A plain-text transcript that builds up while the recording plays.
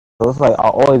So it's like I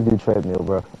always do treadmill,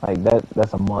 bro. Like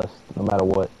that's a must, no matter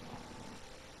what.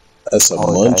 That's a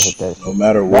Always gotta munch, hit that no shit.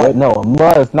 matter what. No, a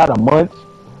must, not a munch.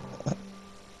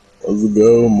 Let's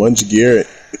go, Munch Garrett.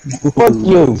 Fuck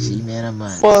you. G-Man a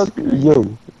month. Fuck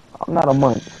you. I'm not a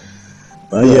munch.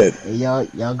 Not yet. Hey,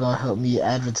 y'all gonna help me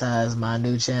advertise my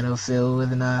new channel, Phil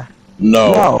with an I?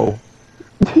 No.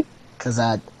 No. Cause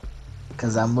I'm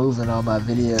moving all my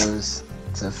videos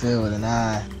to Phil with an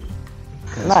I.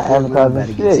 Not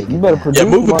advertising shit. You better produce. Yeah,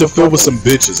 move it to Phil with some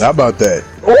bitches. How about that?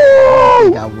 I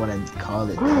think I wanna call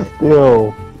it that.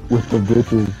 Yo, with the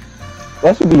bitches.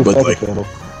 That should be a second channel.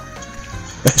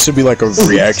 That should be like a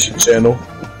reaction channel.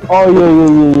 Oh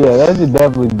yeah. That should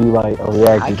definitely be like a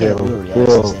reaction I can't channel. do a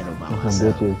reaction channel by with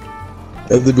myself. some bitches.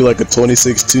 That would be like a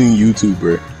 2016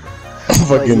 YouTuber.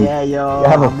 Fucking yeah, y'all.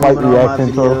 have a I'm fight moving all my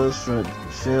reaction, bro. videos from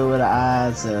Phil with an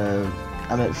I to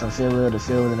from Phil Will to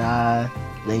Phil with an I.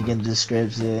 Link in the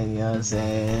description. You know what I'm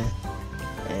saying?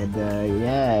 And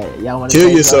yeah, y'all want to kill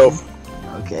yourself.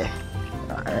 Okay.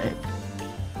 All right.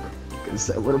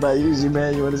 What about you,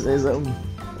 G-Man? You want to say something?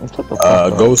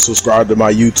 Go subscribe to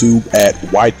my YouTube at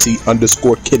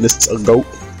YT_Kidness_GOAT.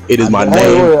 It is my name.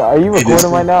 Wait, are you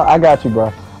recording right now? I got you,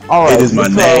 bro. All right. It is my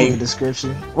name. In the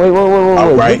description. Wait.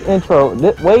 Right. This intro.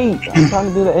 Wait, I'm trying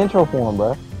to do the intro for him,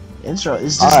 bro. Intro.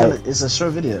 It's just it's a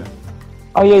short video.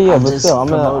 Oh yeah, but still, I'm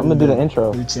gonna do the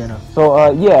intro. New channel.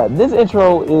 So yeah, this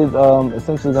intro is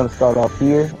essentially gonna start off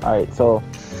here. All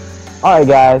right,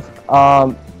 guys.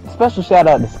 Special shout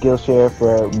out to Skillshare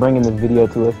for bringing this video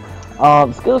to us.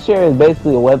 Skillshare is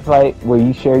basically a website where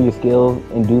you share your skills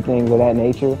and do things of that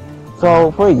nature.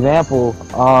 So, for example,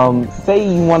 say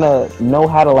you want to know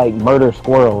how to like murder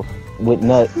squirrels with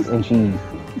nuts and cheese.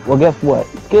 Well, guess what?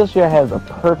 Skillshare has a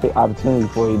perfect opportunity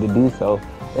for you to do so,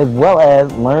 as well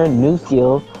as learn new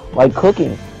skills like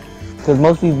cooking. Because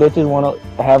most of these bitches want to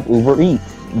have Uber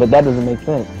Eats, but that doesn't make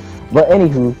sense. But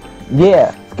anywho,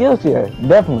 yeah, Skillshare,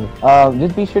 definitely.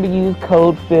 Just be sure to use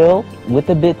code Phil with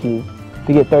the bitches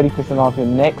to get 30% off your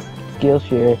next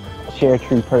Skillshare share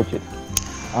tree purchase.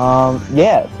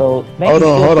 Yeah, so thank you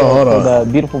for the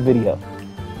beautiful video.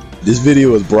 This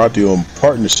video is brought to you in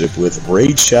partnership with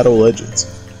Raid Shadow Legends.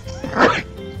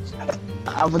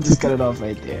 I'm gonna just cut it off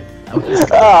right there. Oh, this